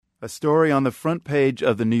A story on the front page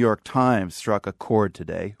of the New York Times struck a chord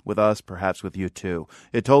today, with us, perhaps with you too.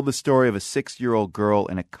 It told the story of a 6-year-old girl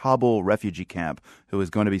in a Kabul refugee camp who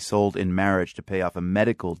was going to be sold in marriage to pay off a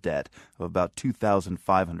medical debt of about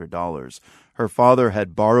 $2,500. Her father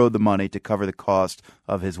had borrowed the money to cover the cost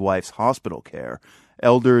of his wife's hospital care.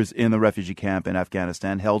 Elders in the refugee camp in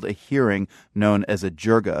Afghanistan held a hearing known as a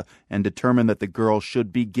jirga and determined that the girl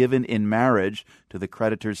should be given in marriage to the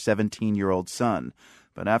creditor's 17-year-old son.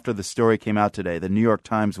 But after the story came out today, the New York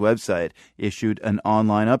Times website issued an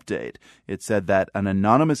online update. It said that an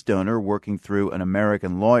anonymous donor working through an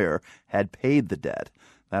American lawyer had paid the debt.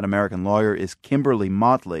 That American lawyer is Kimberly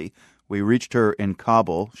Motley. We reached her in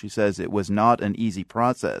Kabul. She says it was not an easy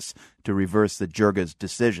process to reverse the jirga's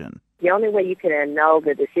decision. The only way you can annul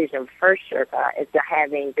the decision of first jirga is to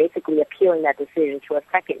having basically appealing that decision to a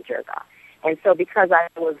second jirga. And so because I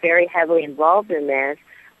was very heavily involved in this,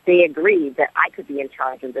 they agreed that I could be in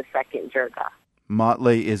charge of the second jirga.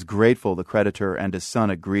 Motley is grateful the creditor and his son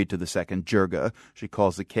agreed to the second jirga. She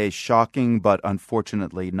calls the case shocking, but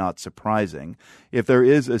unfortunately not surprising. If there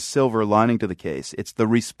is a silver lining to the case, it's the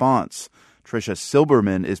response. Tricia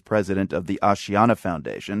Silberman is president of the Ashiana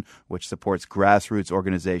Foundation, which supports grassroots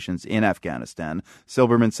organizations in Afghanistan.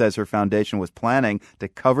 Silberman says her foundation was planning to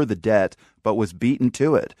cover the debt, but was beaten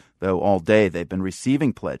to it, though all day they've been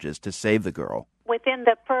receiving pledges to save the girl. Within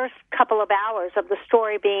the first couple of hours of the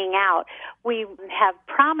story being out, we have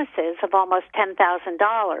promises of almost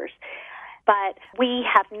 $10,000. But we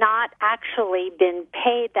have not actually been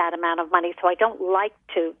paid that amount of money, so I don't like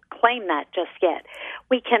to claim that just yet.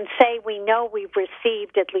 We can say we know we've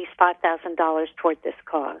received at least $5,000 toward this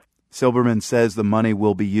cause. Silberman says the money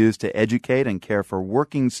will be used to educate and care for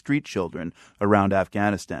working street children around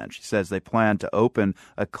Afghanistan. She says they plan to open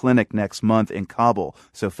a clinic next month in Kabul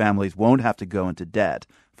so families won't have to go into debt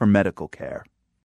for medical care.